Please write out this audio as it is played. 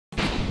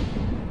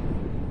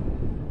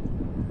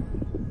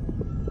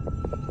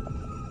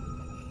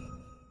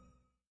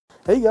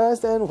Hey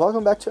guys, and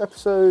welcome back to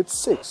episode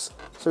 6.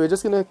 So we're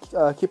just going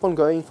to keep on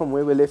going from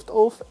where we left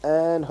off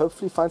and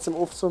hopefully find some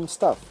awesome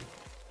stuff.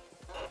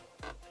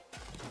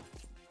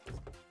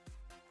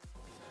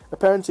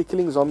 Apparently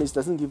killing zombies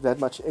doesn't give that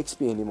much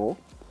XP anymore,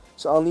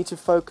 so I'll need to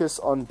focus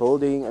on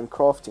building and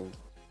crafting.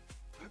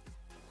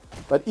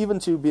 But even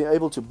to be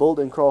able to build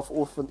and craft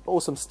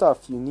awesome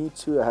stuff, you need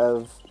to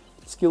have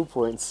skill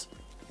points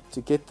to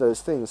get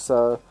those things.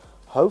 So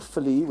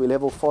hopefully we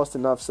level fast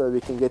enough so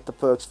we can get the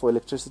perks for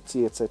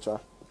electricity,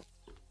 etc.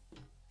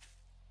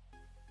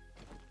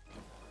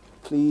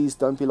 Please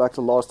don't be like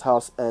the last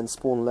house and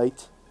spawn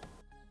late.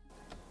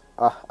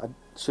 I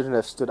shouldn't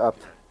have stood up.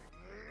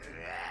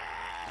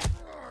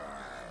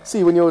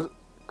 See, when you're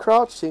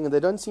crouching, they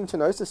don't seem to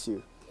notice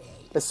you.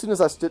 As soon as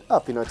I stood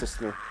up, he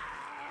noticed me.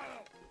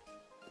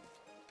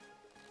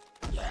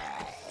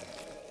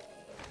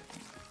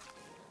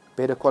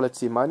 Better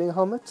quality mining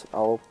helmet.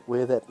 I'll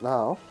wear that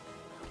now.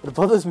 What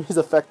bothers me is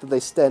the fact that they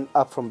stand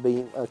up from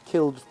being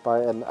killed by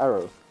an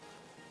arrow.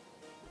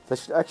 They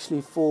should actually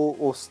fall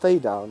or stay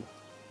down.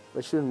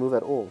 They shouldn't move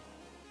at all.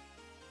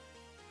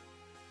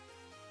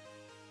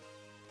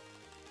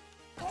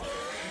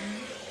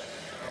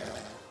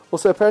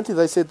 Also, apparently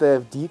they said they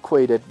have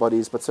decoy dead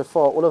bodies, but so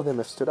far all of them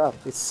have stood up.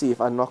 Let's see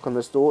if I knock on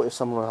this door, if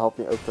someone will help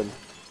me open.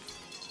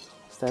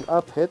 Stand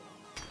up, hit.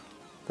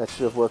 That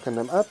should have woken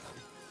them up.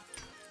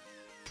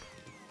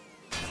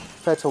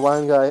 Fat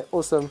Hawaiian guy,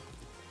 awesome.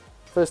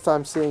 First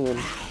time seeing him,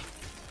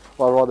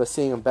 well, rather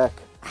seeing him back.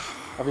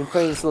 I've been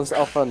playing since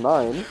Alpha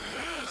 9,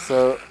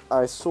 so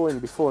I saw him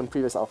before in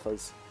previous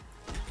alphas.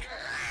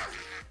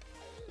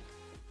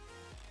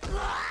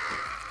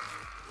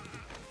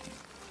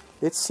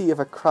 Let's see if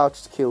a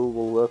crouched kill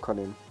will work on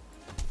him.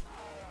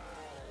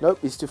 Nope,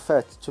 he's too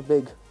fat, too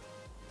big.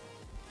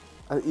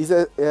 He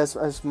has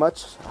as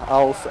much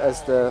health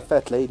as the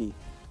fat lady.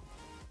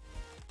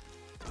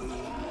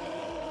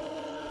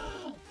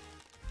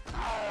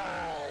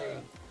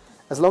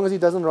 As long as he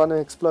doesn't run and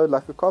explode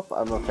like a cop,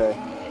 I'm okay.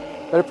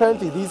 But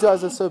apparently these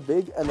guys are so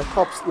big and the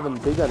cop's even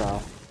bigger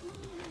now.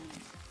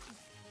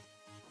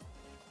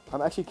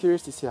 I'm actually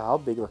curious to see how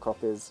big the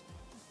cop is.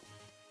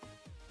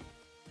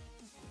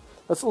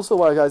 That's also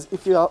why, guys,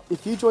 if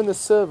you join the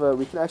server,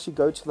 we can actually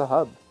go to the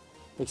hub,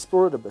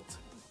 explore it a bit.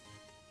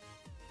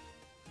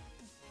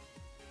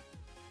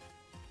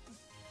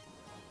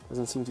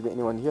 Doesn't seem to be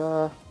anyone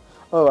here.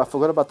 Oh, I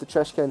forgot about the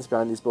trash cans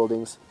behind these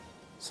buildings.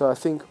 So I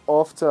think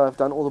after I've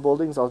done all the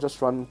buildings, I'll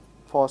just run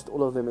past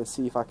all of them and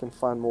see if I can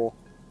find more.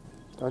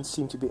 Don't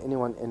seem to be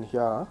anyone in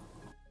here.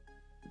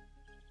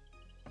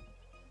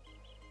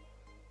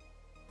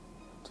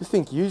 To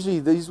think,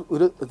 usually these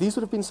would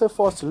have been so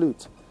fast to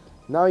loot.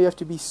 Now you have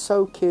to be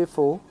so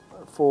careful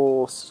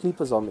for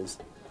sleeper zombies.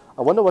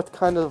 I wonder what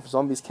kind of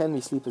zombies can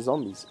be sleeper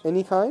zombies.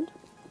 Any kind?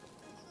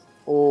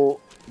 Or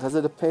does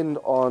it depend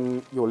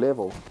on your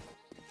level?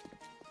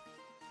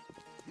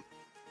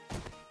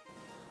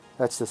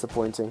 That's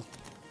disappointing.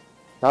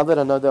 Now that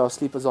I know there are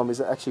sleeper zombies,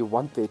 I actually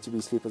want there to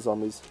be sleeper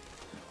zombies.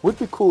 Would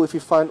be cool if we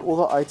find all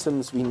the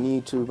items we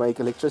need to make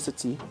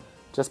electricity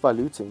just by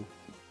looting,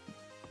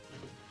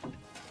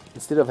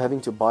 instead of having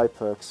to buy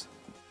perks.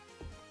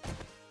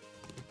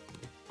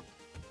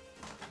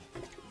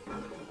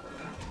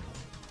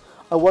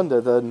 I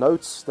wonder,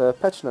 the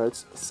patch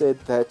notes said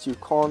that you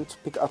can't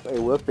pick up a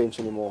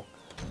workbench anymore,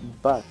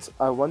 but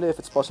I wonder if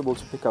it's possible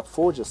to pick up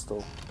forges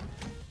still.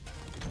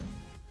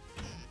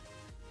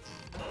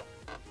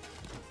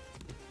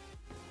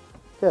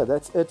 Yeah,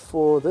 that's it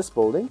for this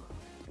building.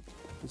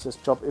 Let's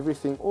just drop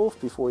everything off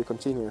before we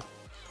continue.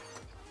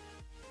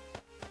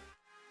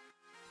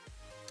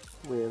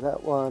 Wear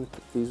that one,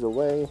 put these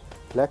away.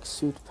 Black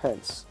suit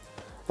pants.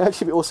 It'd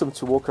actually be awesome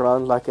to walk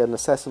around like an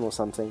assassin or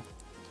something.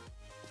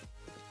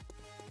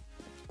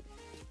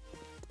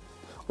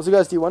 Also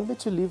guys, do you want me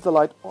to leave the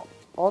light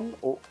on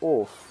or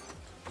off?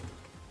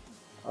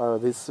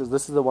 This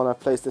is the one I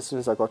placed as soon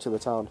as I got to the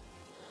town.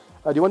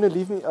 Do you want me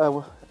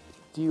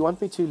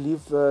to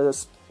leave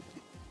the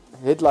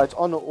headlight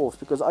on or off?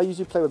 Because I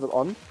usually play with it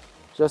on,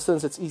 just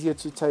since it's easier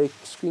to take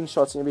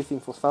screenshots and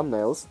everything for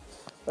thumbnails.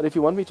 But if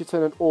you want me to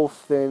turn it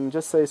off, then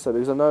just say so,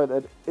 because I know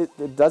that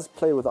it does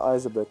play with the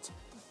eyes a bit.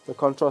 The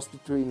contrast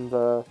between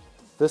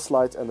this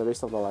light and the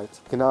rest of the light.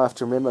 Okay, now I have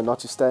to remember not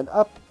to stand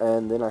up,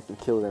 and then I can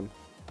kill them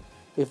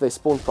if they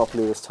spawn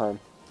properly this time.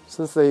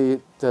 Since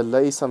they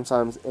delay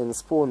sometimes in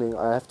spawning,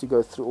 I have to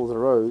go through all the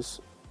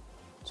rows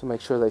to make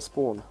sure they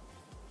spawn.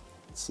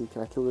 Let's see,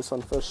 can I kill this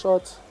one first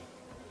shot?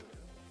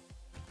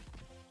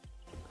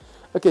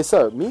 Okay,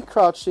 so me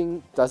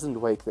crouching doesn't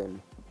wake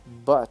them,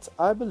 but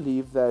I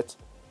believe that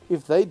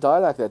if they die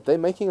like that, they're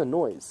making a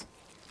noise.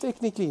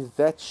 Technically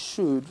that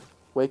should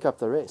wake up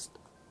the rest.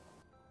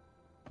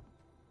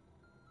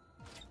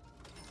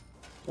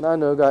 And I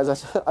know,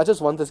 guys, I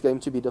just want this game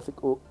to be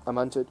difficult. I'm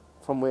hunted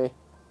from where?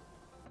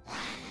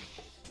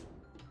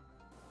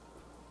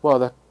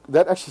 Wow,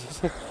 that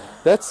actually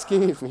that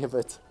scared me a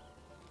bit.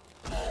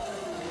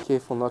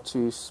 Careful not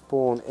to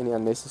spawn any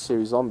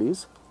unnecessary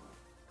zombies.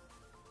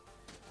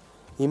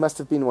 He must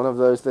have been one of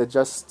those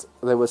that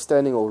they were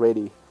standing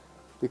already,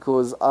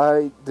 because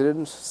I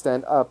didn't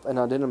stand up and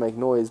I didn't make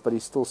noise, but he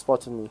still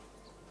spotted me.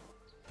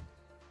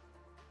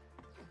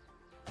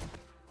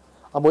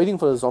 I'm waiting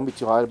for the zombie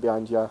to hide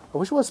behind here. I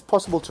wish it was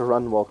possible to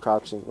run while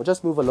crouching, or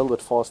just move a little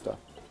bit faster.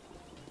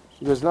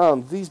 Because now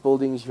in these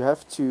buildings you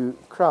have to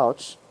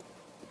crouch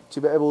to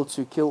be able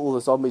to kill all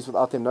the zombies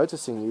without them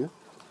noticing you.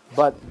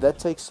 But that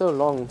takes so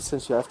long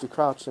since you have to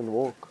crouch and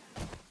walk.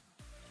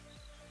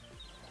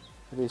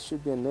 There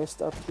should be a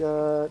nest up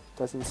here.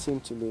 Doesn't seem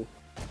to be.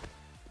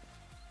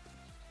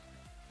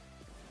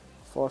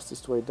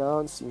 Fastest way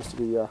down seems to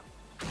be here.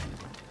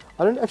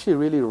 I don't actually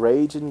really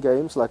rage in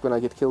games, like when I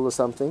get killed or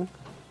something.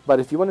 But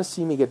if you want to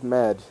see me get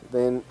mad,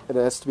 then it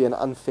has to be an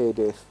unfair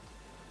death.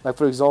 Like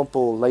for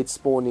example, late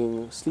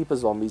spawning sleeper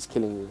zombies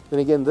killing you. Then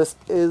again, this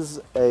is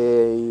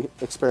a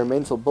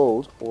experimental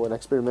build, or an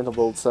experimental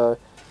build, so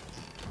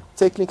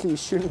technically you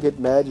shouldn't get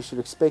mad, you should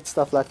expect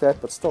stuff like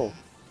that, but still.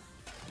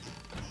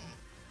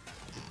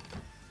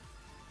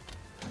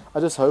 I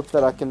just hope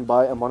that I can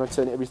buy a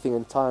monitor and everything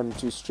in time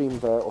to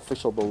stream the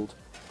official build.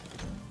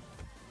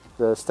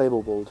 The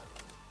stable build.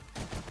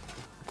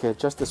 Okay,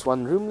 just this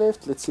one room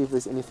left. Let's see if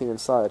there's anything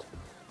inside.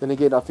 Then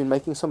again, I've been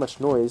making so much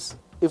noise.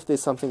 If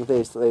there's something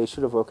there, they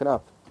should have woken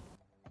up.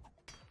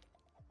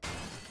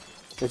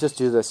 Let's just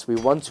do this. We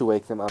want to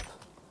wake them up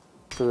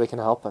so they can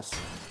help us.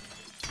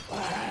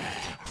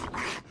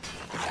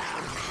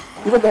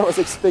 Even though I was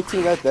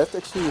expecting that, that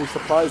actually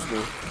surprised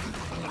me.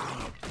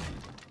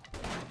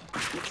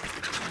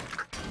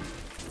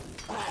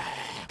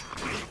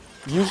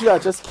 Usually I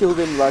just kill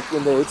them like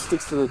when their head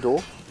sticks to the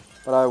door.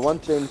 But I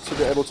want them to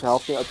be able to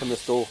help me open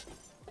this door.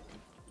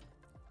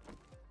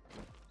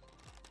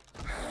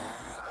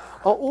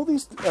 Are all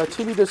these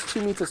cheerleaders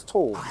 2 meters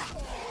tall?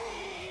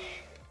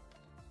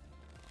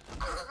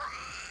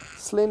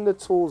 Slender,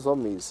 tall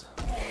zombies.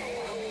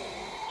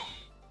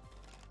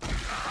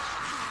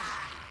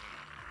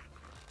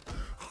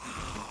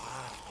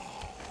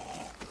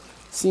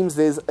 Seems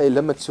there's a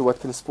limit to what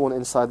can spawn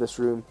inside this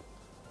room.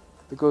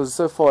 Because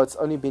so far it's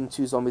only been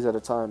 2 zombies at a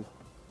time.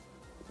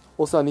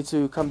 Also, I need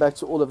to come back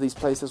to all of these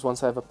places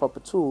once I have a proper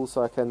tool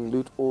so I can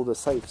loot all the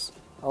safes.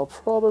 I'll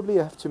probably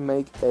have to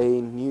make a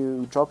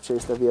new drop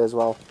chest over here as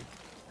well.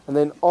 And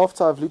then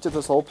after I've looted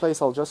this whole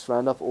place, I'll just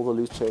round up all the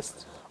loot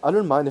chests. I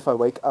don't mind if I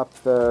wake up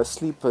the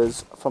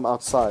sleepers from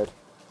outside.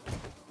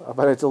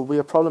 But it'll be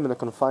a problem in a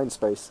confined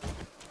space.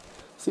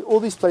 See,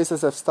 all these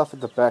places have stuff at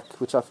the back,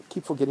 which I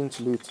keep forgetting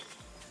to loot.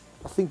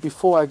 I think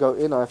before I go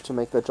in, I have to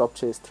make that drop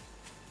chest.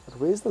 But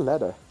where's the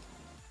ladder?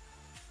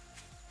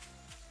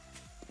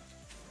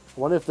 I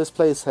wonder if this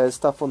place has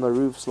stuff on the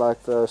roofs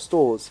like the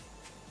stores.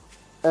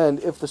 And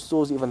if the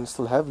stores even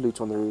still have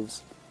loot on the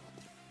roofs.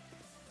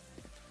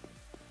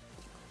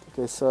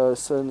 Okay, so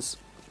since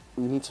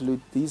we need to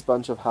loot these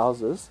bunch of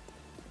houses,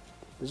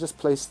 let's just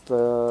place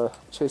the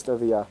chest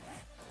over here.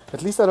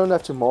 At least I don't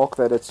have to mark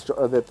that it's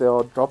that there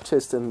are drop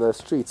chests in the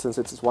street, since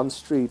it's one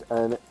street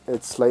and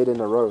it's laid in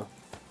a row.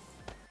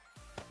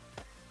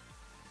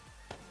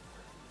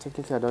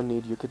 Technically I don't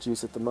need yucca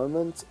juice at the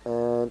moment,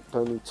 and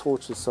don't need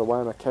torches, so why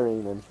am I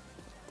carrying them?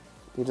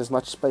 Need as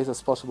much space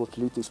as possible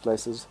to loot these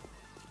places.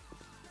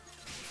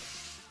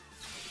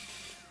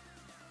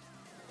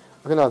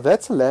 Okay, now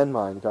that's a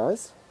landmine,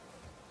 guys.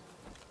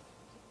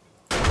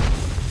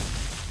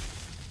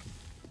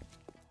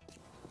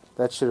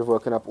 That should have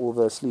woken up all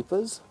the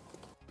sleepers.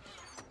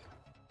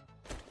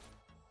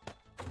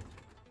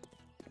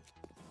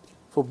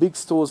 For big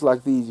stores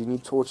like these, you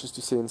need torches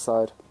to see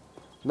inside.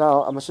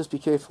 Now, I must just be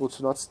careful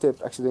to not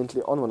step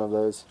accidentally on one of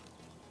those.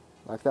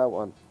 Like that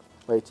one.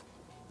 Wait.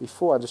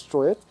 Before I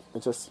destroy it, I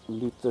just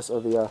loot this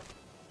over here.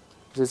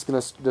 Just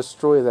gonna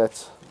destroy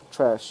that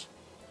trash.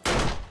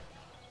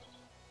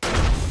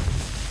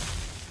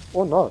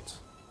 Or not.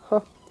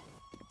 Huh.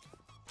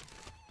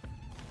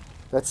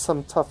 That's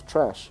some tough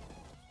trash.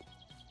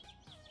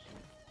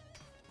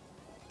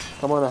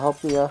 Come on,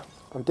 help me here.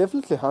 I'm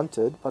definitely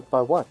hunted, but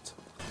by what?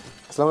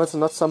 As long as it's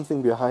not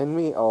something behind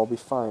me, I'll be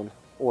fine.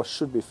 Or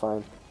should be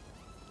fine.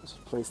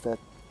 Just place that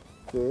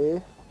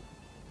there.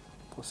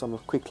 For some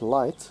quick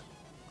light.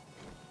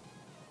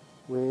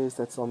 Where's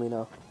that zombie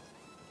now?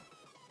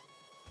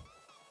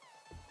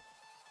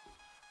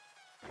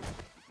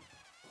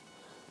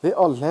 There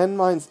are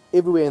landmines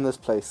everywhere in this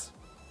place.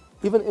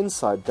 Even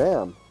inside,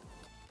 damn.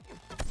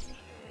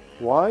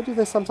 Why do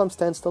they sometimes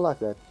stand still like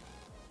that?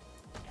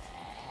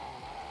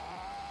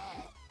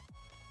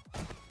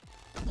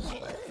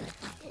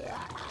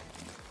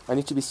 I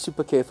need to be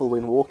super careful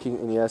when walking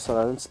in here so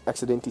I don't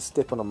accidentally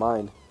step on a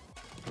mine.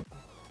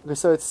 Okay,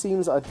 so it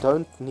seems I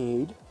don't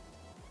need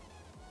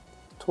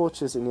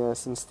torches in here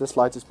since this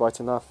light is bright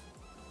enough.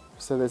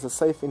 So there's a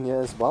safe in here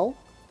as well.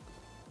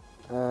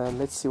 And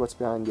let's see what's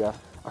behind here.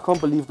 I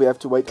can't believe we have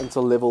to wait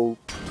until level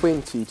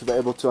 20 to be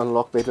able to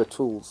unlock better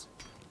tools.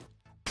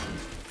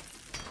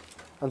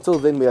 Until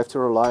then we have to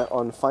rely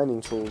on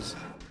finding tools.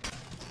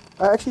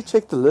 I actually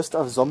checked the list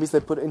of zombies they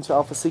put into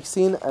Alpha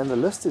 16 and the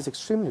list is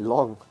extremely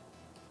long.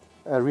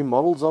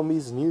 Remodeled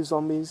zombies, new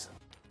zombies.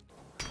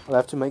 I'll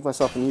have to make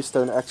myself a new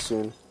stone axe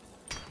soon.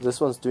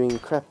 This one's doing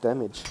crap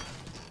damage.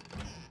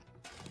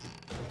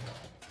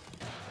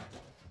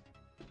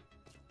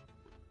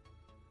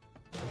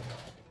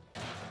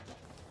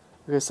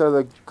 Okay, so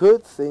the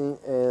good thing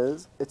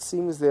is, it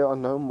seems there are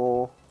no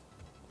more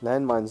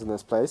landmines in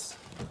this place.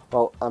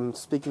 Well, I'm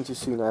speaking too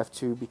soon, I have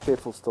to be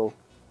careful still.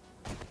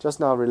 Just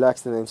now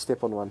relax and then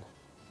step on one.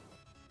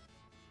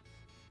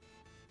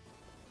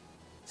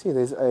 See,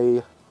 there's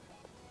a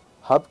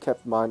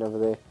hubcap mine over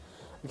there.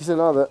 Okay, so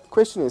now the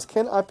question is,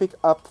 can I pick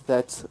up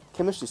that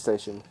chemistry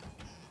station?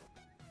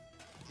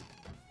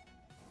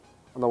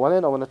 On the one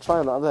hand I want to try,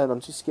 on the other hand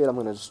I'm too scared I'm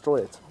going to destroy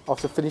it.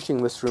 After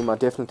finishing this room I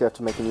definitely have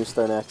to make a new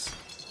stone axe.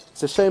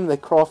 It's a shame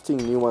that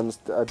crafting new ones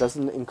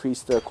doesn't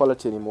increase the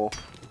quality anymore.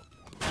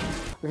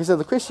 Okay, so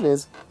the question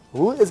is,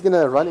 who is going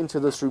to run into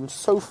this room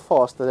so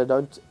fast that they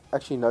don't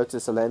actually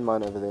notice a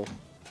landmine over there?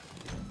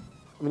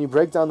 I mean, you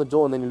break down the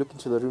door and then you look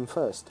into the room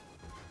first.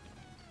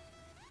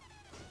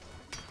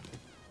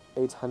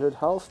 800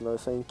 health, no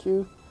thank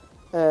you.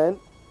 And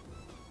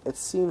it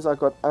seems I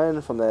got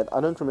iron from that.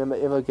 I don't remember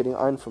ever getting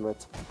iron from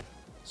it.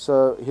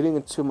 So hitting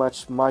it too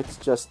much might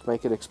just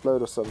make it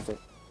explode or something.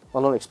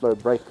 Well, not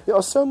explode, break. There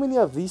are so many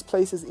of these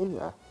places in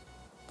here.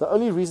 The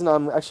only reason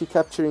I'm actually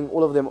capturing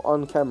all of them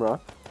on camera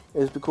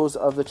is because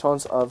of the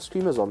chance of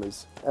screamer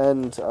zombies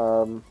and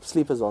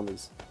sleeper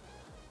zombies.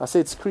 I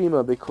said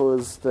screamer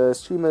because the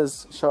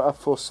screamers show up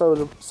for so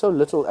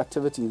little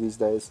activity these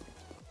days.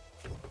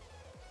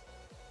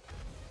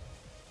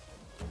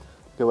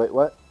 Okay, wait,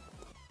 what?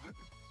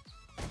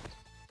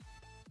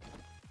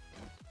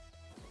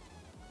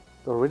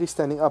 They're already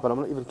standing up and I'm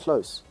not even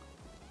close.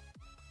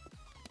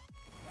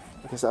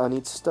 Okay, so I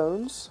need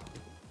stones.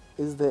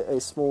 Is there a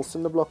small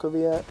cinder block over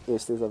here?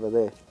 Yes, there's over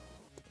there.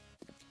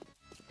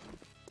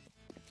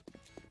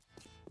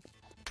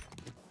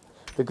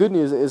 The good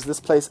news is this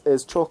place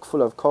is chock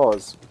full of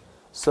cars.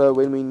 So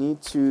when we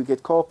need to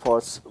get car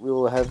parts, we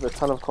will have a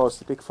ton of cars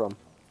to pick from.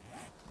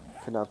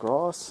 Okay, now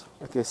grass.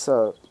 Okay,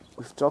 so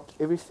we've dropped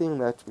everything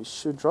that we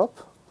should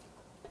drop.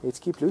 Let's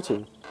keep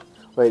looting.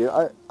 Wait,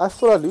 I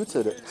thought I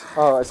looted it.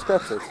 Oh, I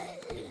scrapped it.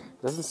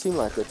 Doesn't seem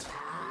like it.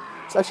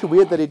 It's actually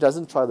weird that he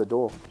doesn't try the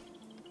door.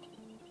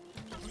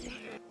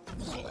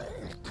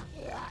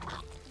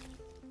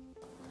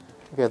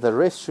 Okay, the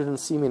rest shouldn't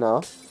see me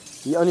now.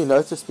 He only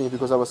noticed me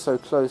because I was so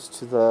close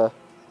to the...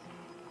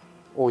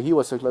 Or he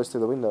was so close to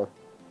the window.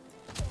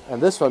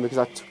 And this one because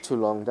I took too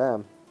long,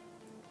 damn.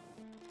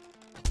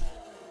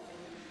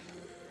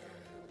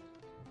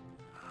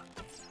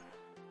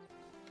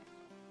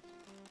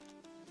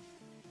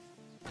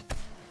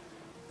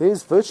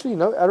 There's virtually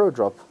no arrow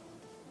drop.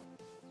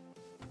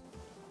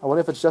 I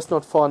wonder if it's just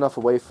not far enough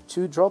away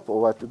to drop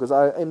or what, because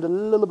I aimed a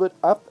little bit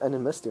up and it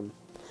missed him.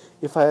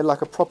 If I had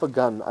like a proper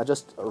gun, I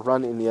just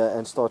run in here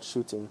and start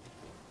shooting.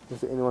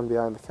 Is there anyone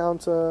behind the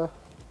counter?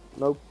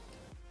 Nope.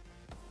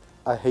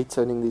 I hate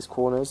turning these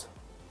corners.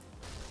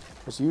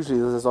 Because usually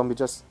there's a zombie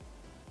just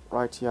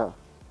right here.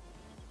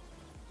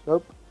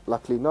 Nope,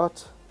 luckily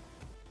not.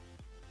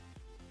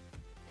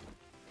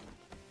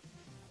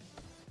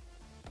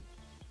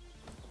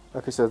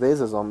 Okay, so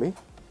there's a zombie.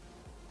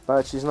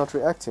 But she's not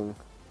reacting.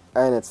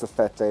 And it's the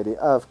fat lady,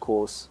 of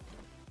course.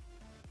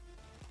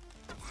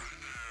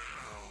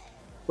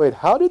 Wait,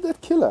 how did that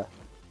kill her?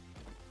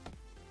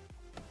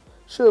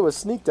 Sure, it was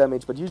sneak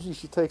damage, but usually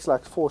she takes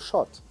like 4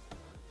 shots.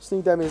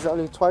 Sneak damage is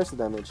only twice the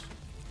damage.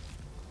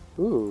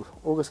 Ooh,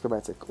 auger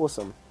schematic,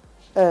 awesome.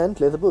 And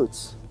leather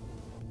boots.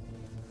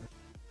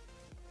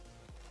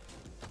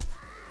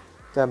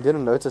 Damn,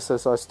 didn't notice her,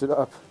 so I stood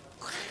up.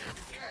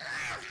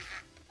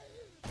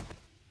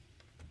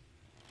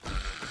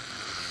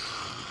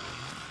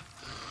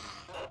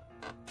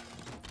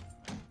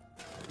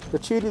 The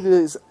cheerleader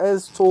is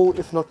as tall,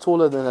 if not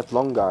taller, than that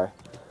long guy.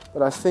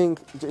 But I think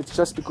it's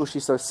just because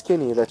she's so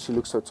skinny that she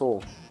looks so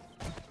tall.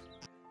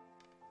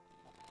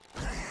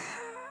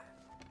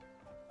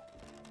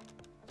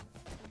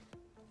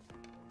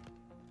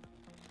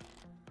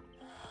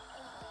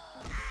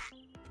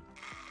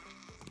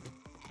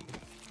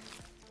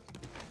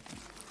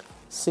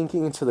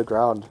 Sinking into the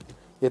ground.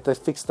 Yet they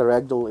fixed the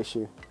ragdoll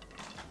issue.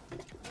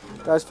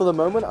 Guys, for the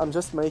moment I'm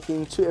just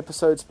making 2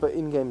 episodes per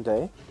in-game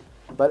day.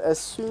 But as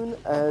soon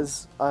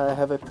as I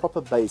have a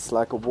proper base,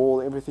 like a wall,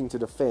 everything to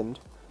defend,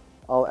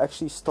 I'll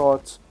actually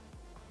start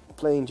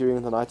playing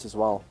during the night as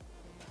well.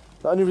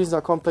 The only reason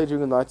I can't play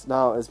during the night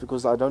now is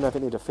because I don't have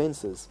any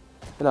defenses.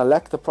 And I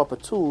lack the proper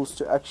tools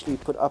to actually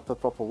put up a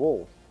proper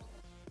wall.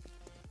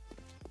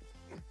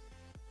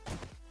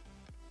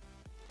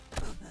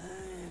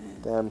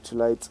 Damn, too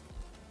late.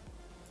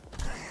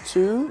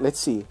 2, let's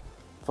see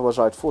if I was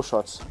right, 4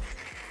 shots.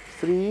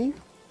 3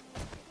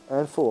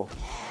 and 4.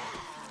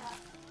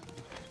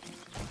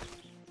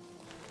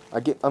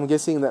 I'm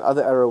guessing that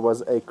other arrow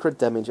was a crit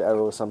damage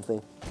arrow or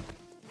something.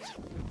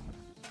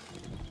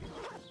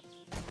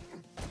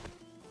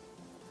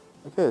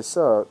 Okay,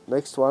 so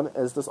next one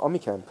is this army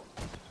camp.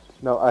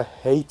 Now I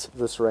hate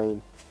this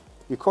rain.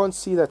 You can't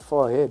see that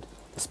far ahead,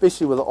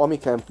 especially with the army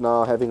camp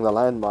now having the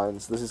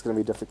landmines. This is going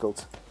to be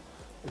difficult.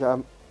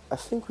 Okay, I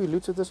think we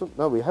looted this one.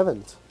 No, we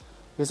haven't.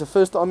 Here's the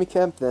first army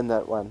camp, then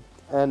that one,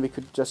 and we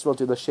could just well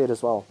do the shed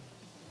as well.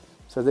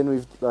 So then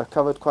we've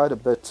covered quite a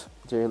bit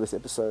during this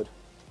episode.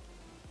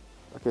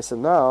 Okay, so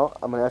now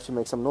I'm gonna have to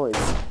make some noise.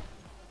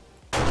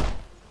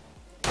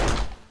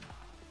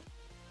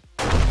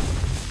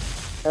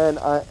 And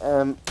I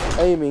am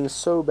aiming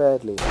so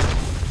badly.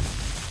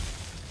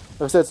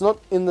 Like I said, it's not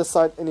in the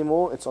sight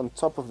anymore, it's on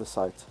top of the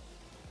sight.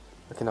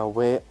 Okay, now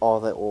where are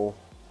they all?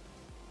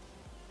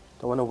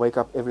 Don't want to wake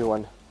up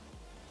everyone.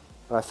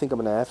 And I think I'm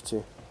gonna have to.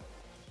 You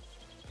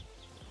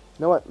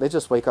know what? Let's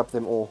just wake up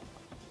them all.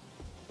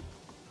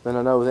 Then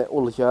I know they're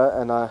all here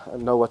and I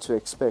know what to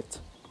expect.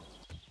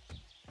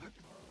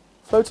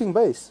 Floating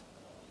base.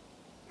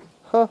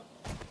 Huh.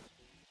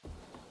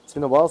 It's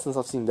been a while since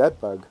I've seen that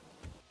bug.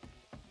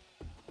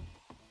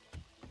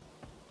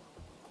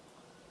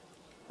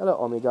 Hello,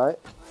 army guy.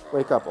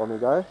 Wake up, army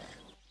guy.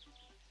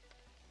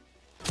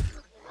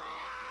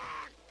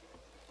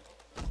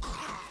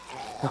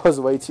 That was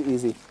way too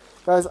easy.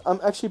 Guys, I'm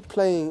actually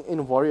playing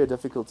in warrior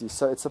difficulty,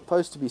 so it's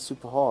supposed to be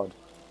super hard.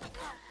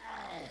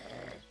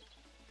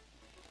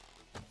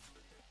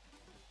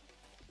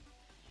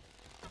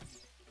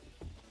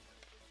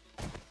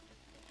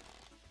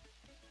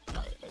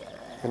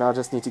 And I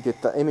just need to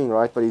get the aiming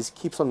right, but he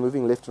keeps on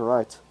moving left and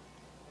right.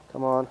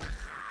 Come on.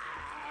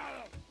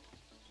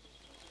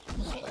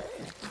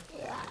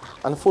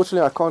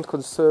 Unfortunately, I can't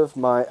conserve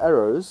my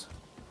arrows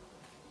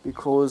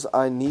because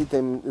I need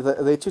them.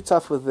 They're too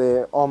tough with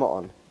their armor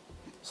on,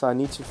 so I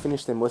need to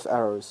finish them with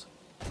arrows.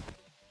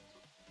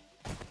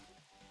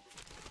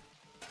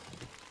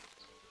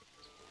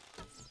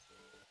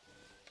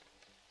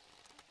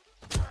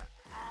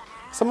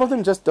 Some of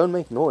them just don't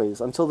make noise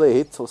until they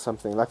hit or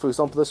something. Like for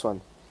example this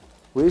one.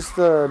 Where's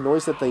the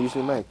noise that they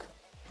usually make?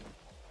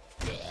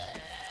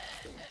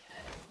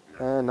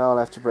 And now I'll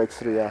have to break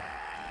through here.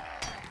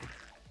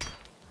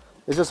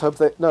 Let's just hope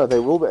they... No, they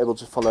will be able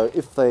to follow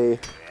if they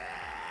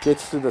get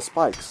through the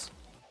spikes.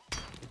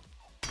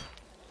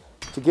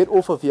 To get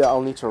off of here,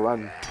 I'll need to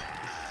run.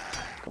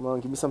 Come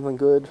on, give me something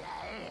good.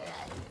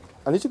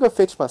 I need to go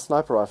fetch my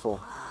sniper rifle.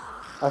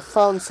 I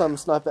found some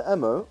sniper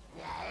ammo,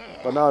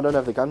 but now I don't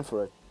have the gun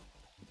for it.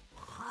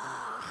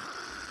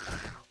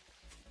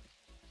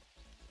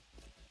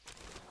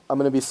 I'm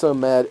going to be so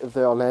mad if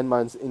there are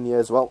landmines in here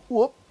as well.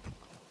 Whoop!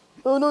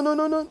 Oh, no, no,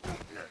 no, no!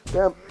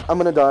 Damn, I'm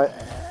going to die.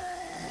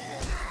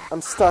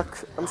 I'm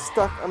stuck. I'm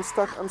stuck. I'm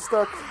stuck. I'm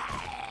stuck.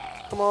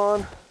 Come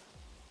on.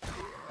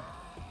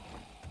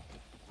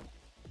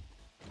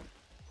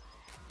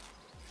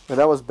 Yeah,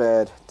 that was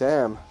bad.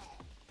 Damn.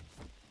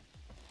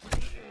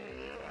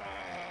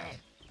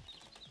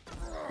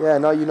 Yeah,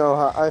 now you know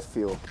how I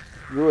feel.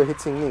 You were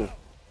hitting me.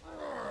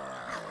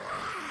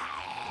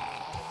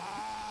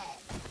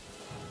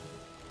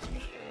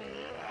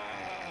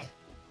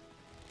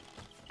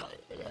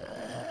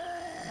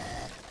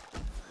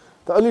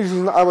 The only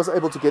reason I was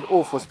able to get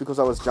off was because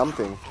I was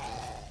jumping.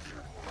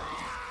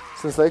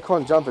 Since they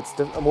can't jump, it's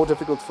more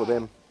difficult for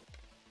them.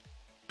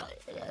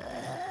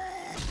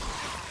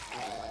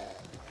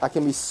 I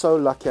can be so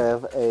lucky I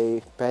have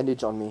a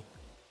bandage on me.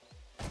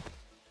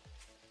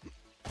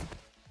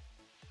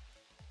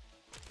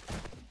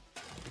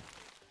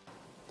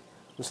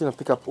 I'm just going to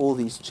pick up all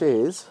these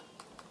chairs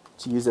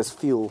to use as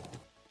fuel.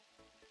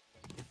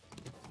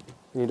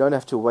 And you don't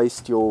have to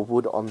waste your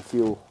wood on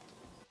fuel.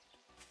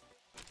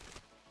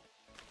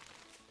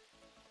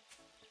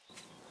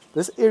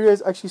 This area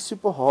is actually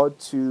super hard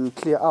to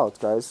clear out,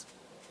 guys,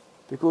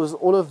 because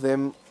all of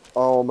them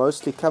are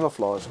mostly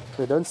camouflage.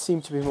 There don't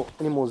seem to be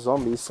any more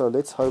zombies, so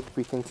let's hope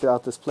we can clear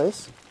out this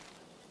place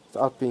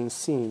without being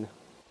seen.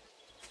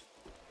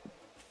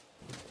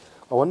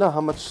 I wonder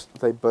how much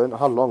they burn,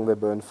 how long they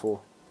burn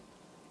for.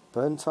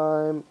 Burn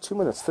time, 2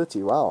 minutes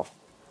 30, wow.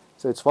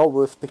 So it's well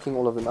worth picking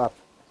all of them up.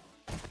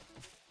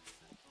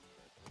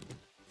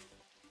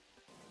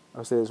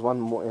 Oh, so there's one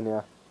more in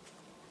here.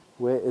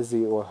 Where is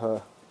he or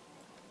her?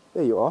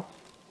 There you are.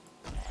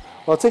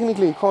 Well,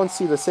 technically you can't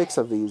see the sex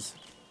of these.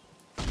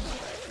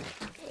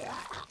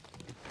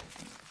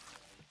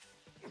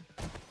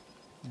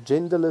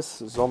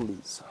 Genderless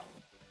zombies.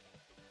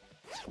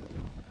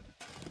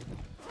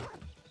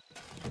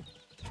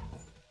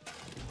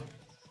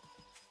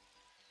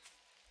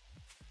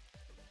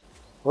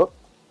 Well,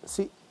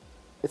 see,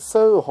 it's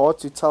so hard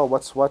to tell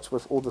what's what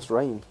with all this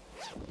rain.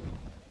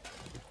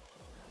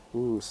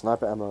 Ooh,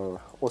 sniper ammo.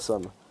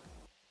 Awesome.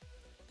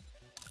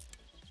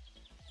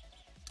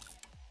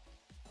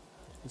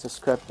 Let's just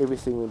scrap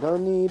everything we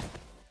don't need.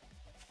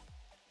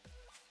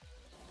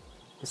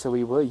 So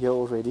we were here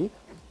already.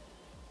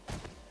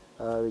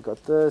 We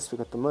got this, we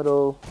got the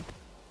middle.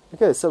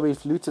 Okay, so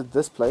we've looted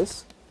this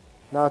place.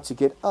 Now to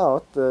get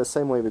out the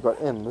same way we got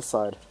in, this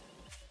side.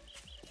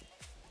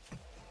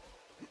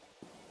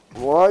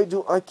 Why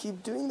do I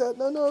keep doing that?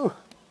 No, no!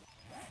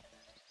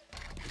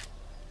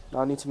 Now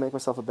I need to make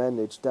myself a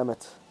bandage, damn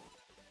it.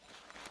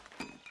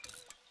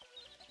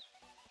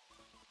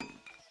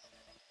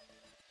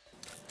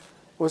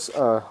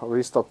 I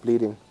already stopped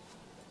bleeding.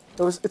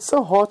 It's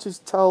so hard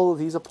to tell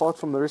these apart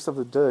from the rest of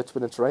the dirt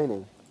when it's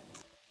raining.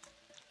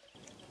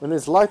 When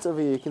there's light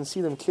over here you can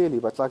see them clearly,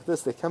 but like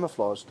this they're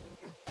camouflaged.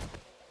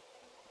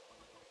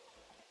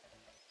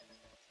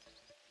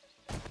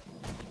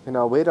 And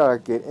now where do I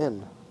get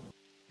in?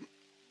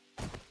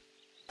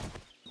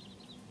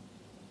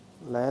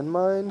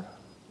 Landmine?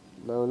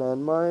 No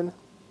landmine.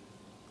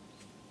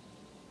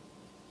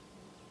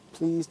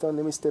 Please don't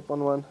let me step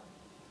on one.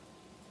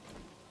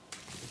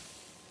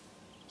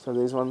 So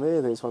there's one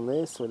there, so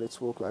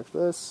let's walk like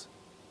this.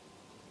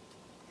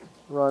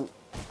 Run,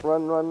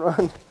 run, run,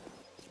 run.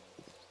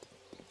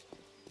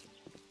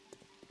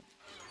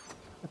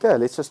 Okay,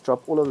 let's just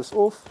drop all of this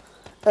off.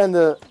 And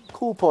the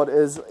cool part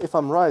is, if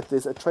I'm right,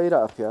 there's a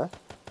trader up here,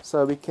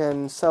 so we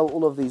can sell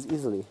all of these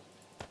easily.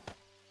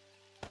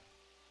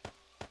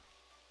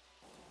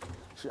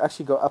 Should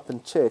actually go up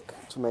and check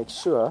to make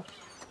sure,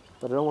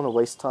 but I don't want to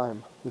waste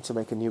time. Need to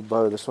make a new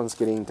bow. This one's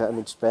getting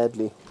damaged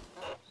badly.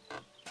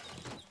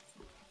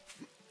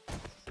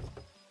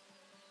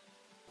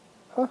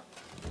 Huh?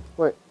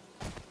 Wait.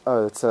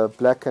 Oh, it's a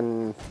black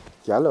and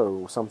yellow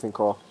or something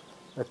car.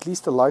 At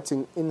least the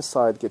lighting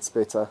inside gets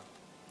better.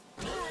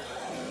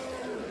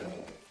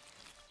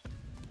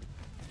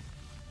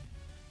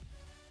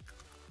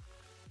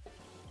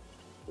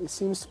 There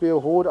seems to be a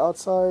horde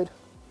outside.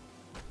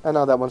 And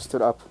now that one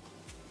stood up.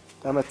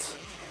 Damn it.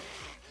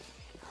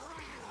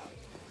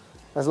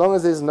 As long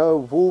as there's no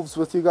wolves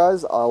with you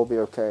guys, I'll be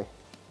okay.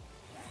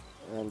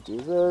 And do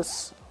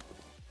this.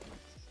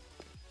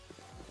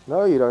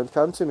 No, you don't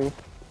come to me.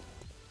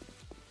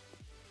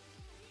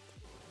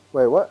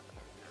 Wait, what?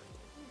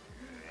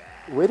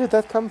 Where did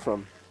that come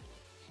from?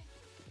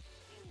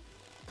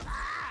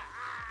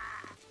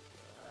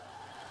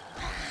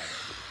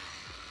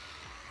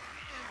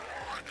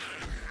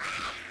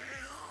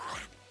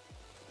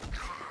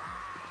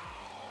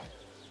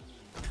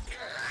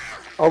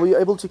 Are we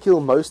able to kill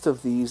most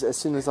of these as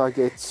soon as I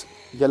get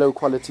yellow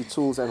quality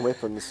tools and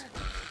weapons?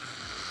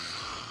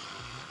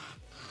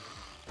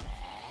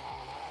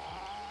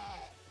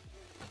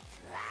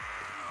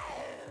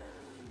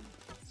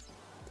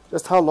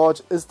 Just how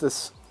large is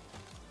this?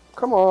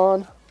 Come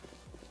on!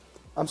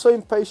 I'm so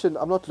impatient,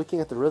 I'm not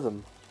looking at the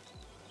rhythm.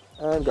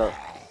 And go.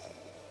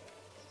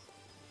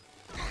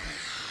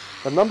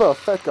 The number of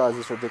fat guys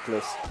is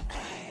ridiculous.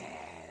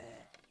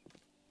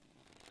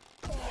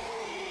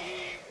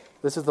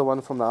 This is the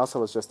one from the house I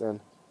was just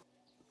in.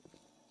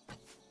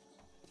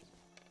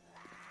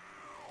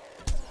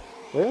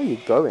 Where are you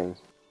going?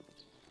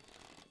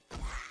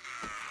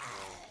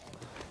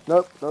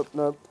 Nope, nope,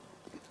 nope.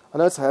 I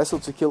know it's a hassle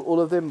to kill all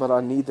of them, but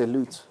I need their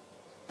loot.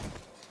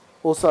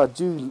 Also, I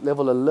do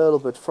level a little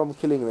bit from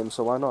killing them,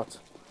 so why not?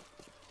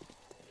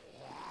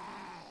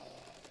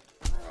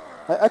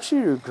 I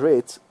actually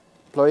regret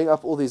blowing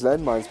up all these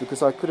landmines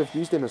because I could have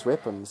used them as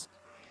weapons.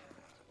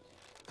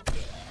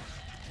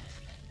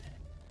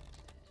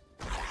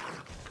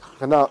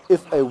 And now,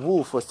 if a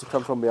wolf was to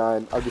come from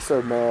behind, I'd be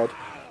so mad.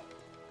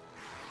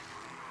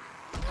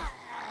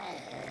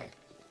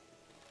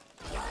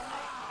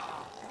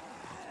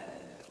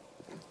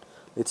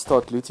 Let's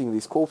start looting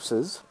these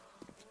corpses.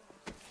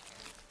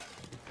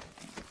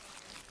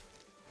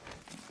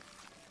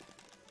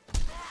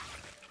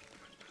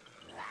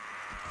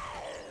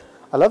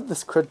 I love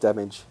this crit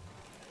damage.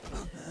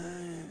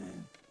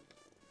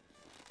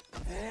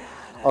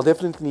 I'll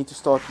definitely need to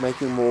start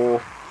making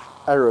more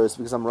arrows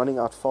because I'm running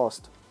out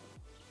fast.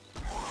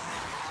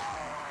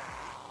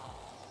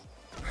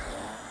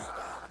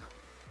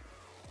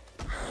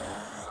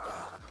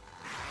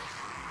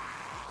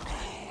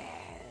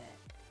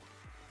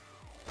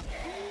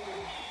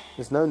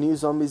 There's no new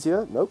zombies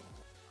here? Nope.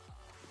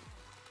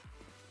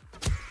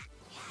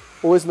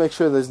 Always make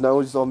sure there's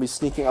no zombies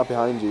sneaking up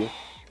behind you.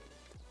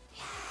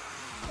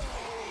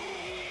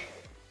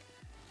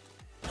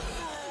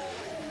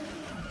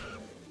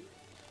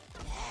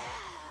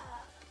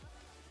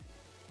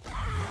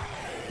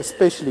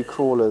 Especially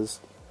crawlers.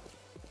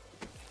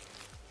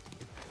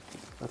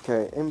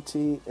 Okay,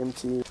 empty,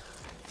 empty.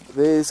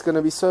 There's going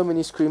to be so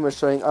many screamers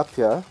showing up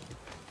here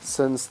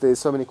since there's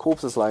so many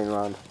corpses lying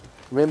around.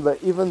 Remember,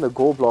 even the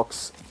gore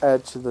blocks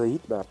add to the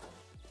heat map.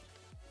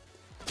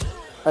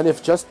 And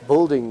if just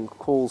building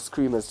calls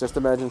screamers, just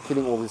imagine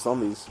killing all these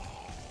zombies.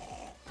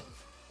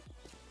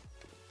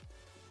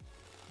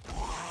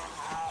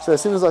 So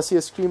as soon as I see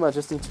a screamer, I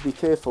just need to be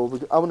careful,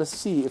 because I want to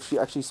see if she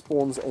actually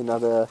spawns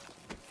another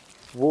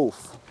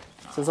wolf.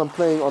 Since I'm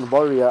playing on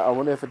warrior, I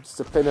wonder if it's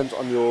dependent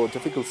on your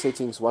difficult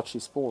settings what she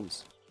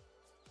spawns.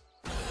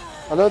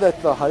 I know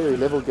that the higher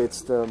level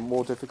gets, the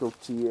more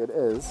difficulty it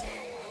is,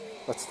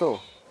 but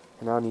still.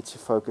 And now I need to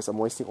focus, I'm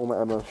wasting all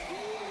my ammo.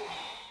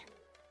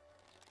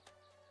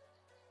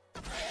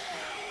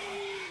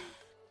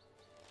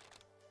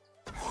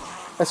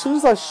 As soon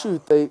as I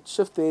shoot, they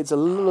shift their heads a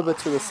little bit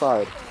to the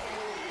side,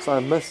 so I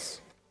miss.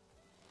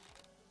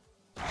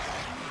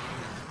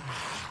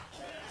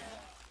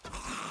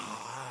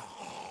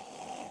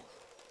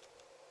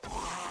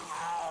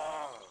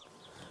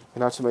 And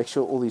now to make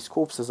sure all these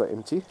corpses are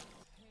empty.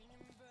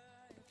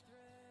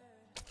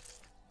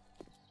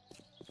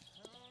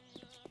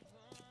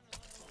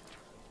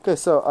 Okay,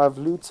 so I've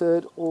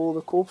looted all the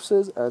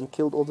corpses and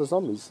killed all the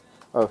zombies.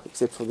 Oh,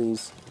 except for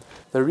these.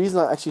 The reason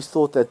I actually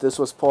thought that this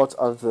was part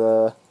of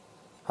the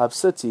Hub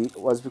City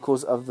was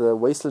because of the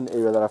wasteland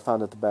area that I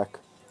found at the back.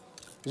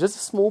 It's just a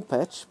small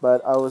patch,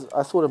 but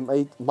I thought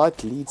it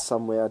might lead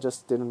somewhere. I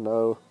just didn't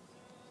know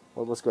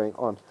what was going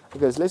on.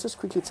 Okay, so let's just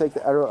quickly take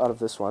the arrow out of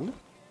this one.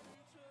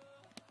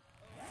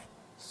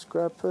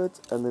 Scrap it,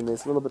 and then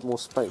there's a little bit more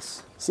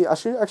space. See, I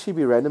should actually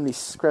be randomly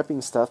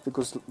scrapping stuff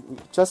because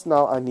just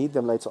now I need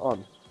them later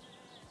on.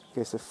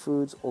 Okay, so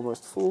food's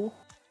almost full.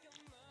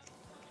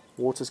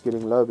 Water's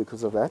getting low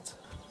because of that.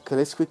 Okay,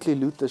 let's quickly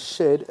loot the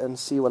shed and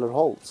see what it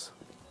holds.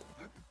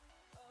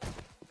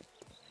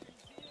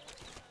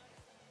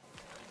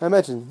 Now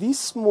imagine, these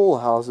small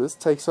houses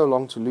take so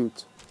long to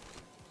loot.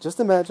 Just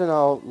imagine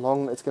how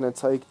long it's going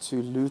to take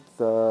to loot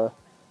the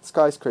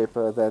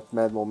skyscraper that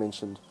Madmore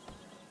mentioned.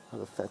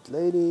 Another fat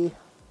lady.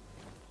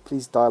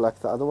 Please die like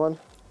the other one.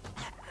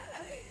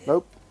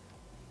 Nope.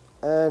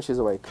 And she's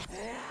awake.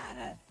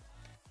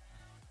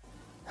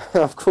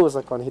 Of course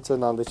I can't hit her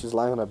now that she's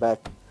lying on her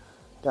back.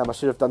 Damn, I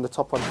should have done the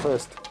top one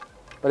first.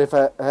 But if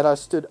had I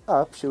stood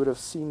up, she would have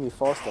seen me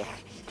faster.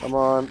 Come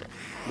on.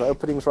 The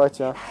opening's right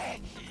here.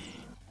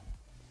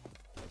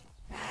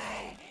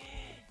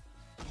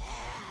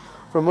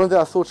 For a moment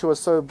I thought she was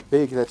so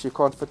big that you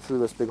can't fit through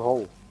this big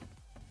hole.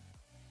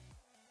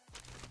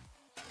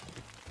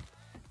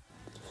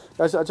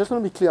 Guys, I just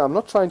want to be clear, I'm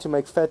not trying to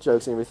make fat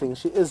jokes and everything,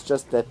 she is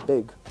just that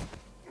big.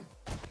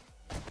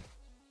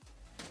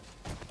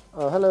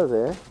 Oh, hello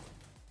there.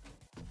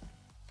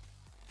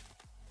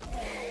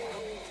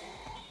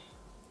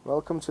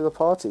 Welcome to the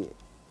party.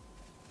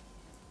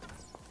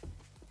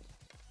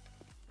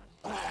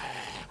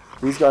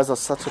 These guys are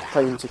such a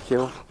pain to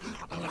kill.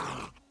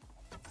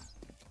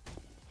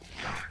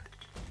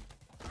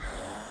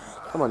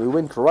 Come on, you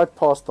went right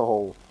past the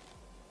hole.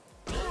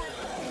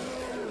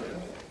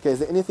 Okay, is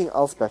there anything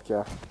else back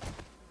here?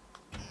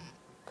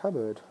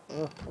 Cupboard.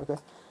 Oh, okay.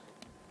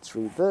 Let's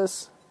read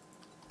this.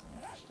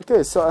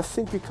 Okay, so I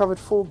think we covered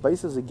 4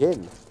 bases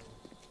again.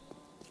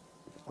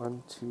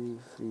 1, 2,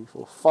 3,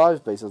 4,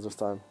 5 bases this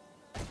time.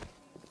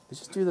 Let's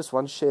just do this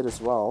one shed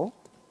as well,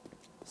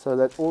 so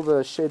that all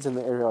the sheds in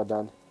the area are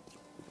done.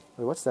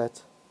 Wait, what's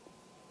that?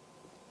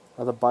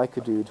 Another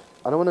biker dude.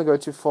 I don't want to go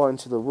too far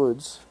into the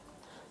woods.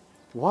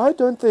 Why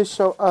don't they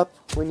show up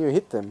when you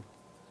hit them?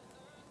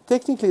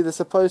 Technically, they're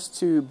supposed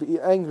to be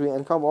angry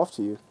and come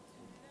after you.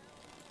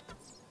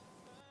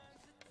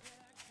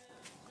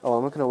 Oh,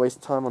 I'm not going to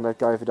waste time on that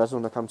guy if he doesn't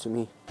want to come to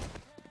me.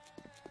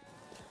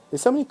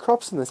 There's so many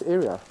crops in this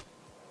area.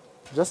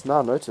 Just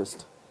now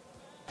noticed.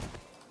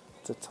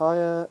 It's a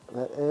tire.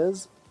 That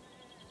is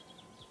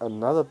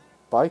another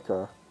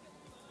biker.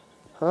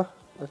 Huh?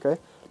 Okay.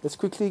 Let's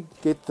quickly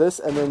get this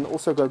and then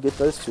also go get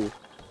those two.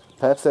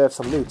 Perhaps they have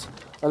some loot.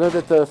 I know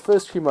that the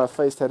first screamer I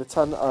faced had a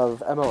ton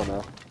of ammo on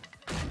her.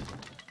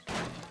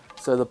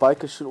 So the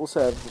bikers should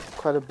also have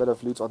quite a bit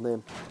of loot on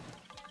them.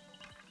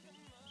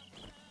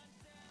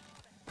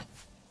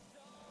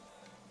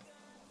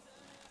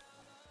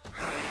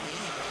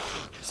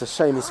 It's a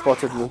shame he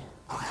spotted me.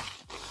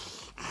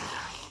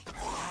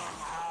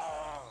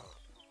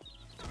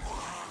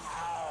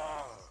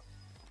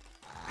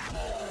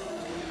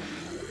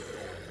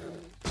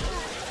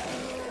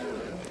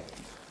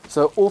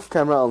 So off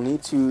camera I'll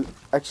need to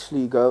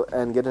actually go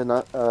and get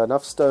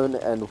enough stone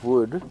and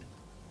wood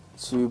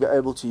to be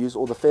able to use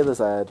all the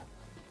feathers I had.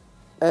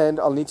 And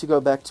I'll need to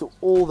go back to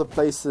all the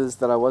places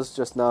that I was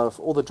just now,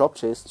 for all the drop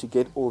chests, to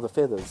get all the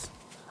feathers.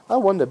 I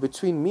wonder,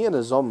 between me and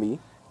a zombie,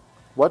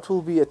 what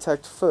will be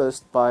attacked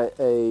first by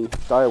a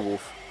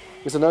direwolf?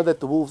 Because I know that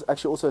the wolves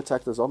actually also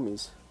attack the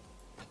zombies.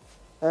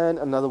 And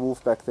another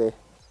wolf back there.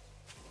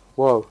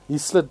 Whoa, he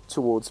slid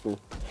towards me.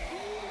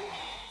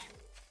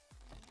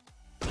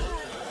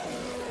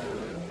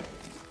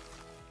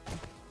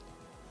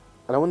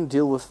 I don't want to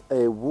deal with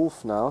a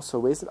wolf now, so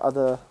where's the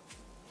other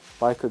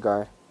biker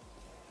guy?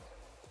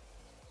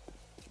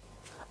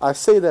 I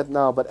say that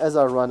now, but as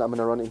I run, I'm going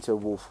to run into a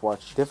wolf.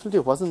 Watch.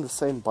 Definitely wasn't the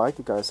same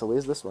biker guy, so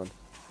where's this one?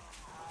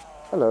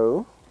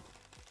 Hello.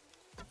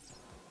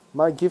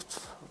 My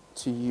gift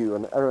to you,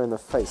 an arrow in the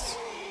face.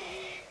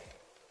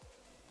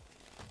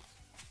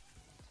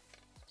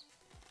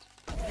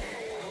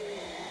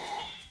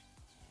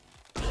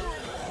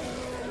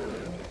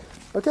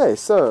 Okay,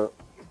 so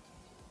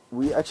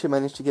we actually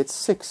managed to get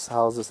 6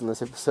 houses in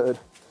this episode.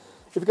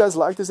 If you guys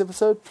like this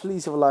episode,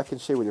 please have a like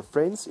and share with your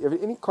friends. If you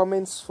have any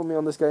comments for me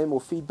on this game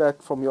or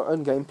feedback from your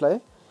own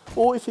gameplay,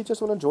 or if you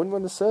just want to join me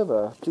on the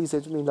server, please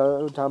let me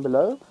know down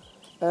below.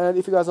 And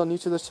if you guys are new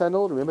to this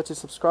channel, remember to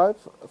subscribe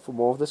for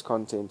more of this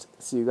content.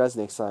 See you guys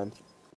next time.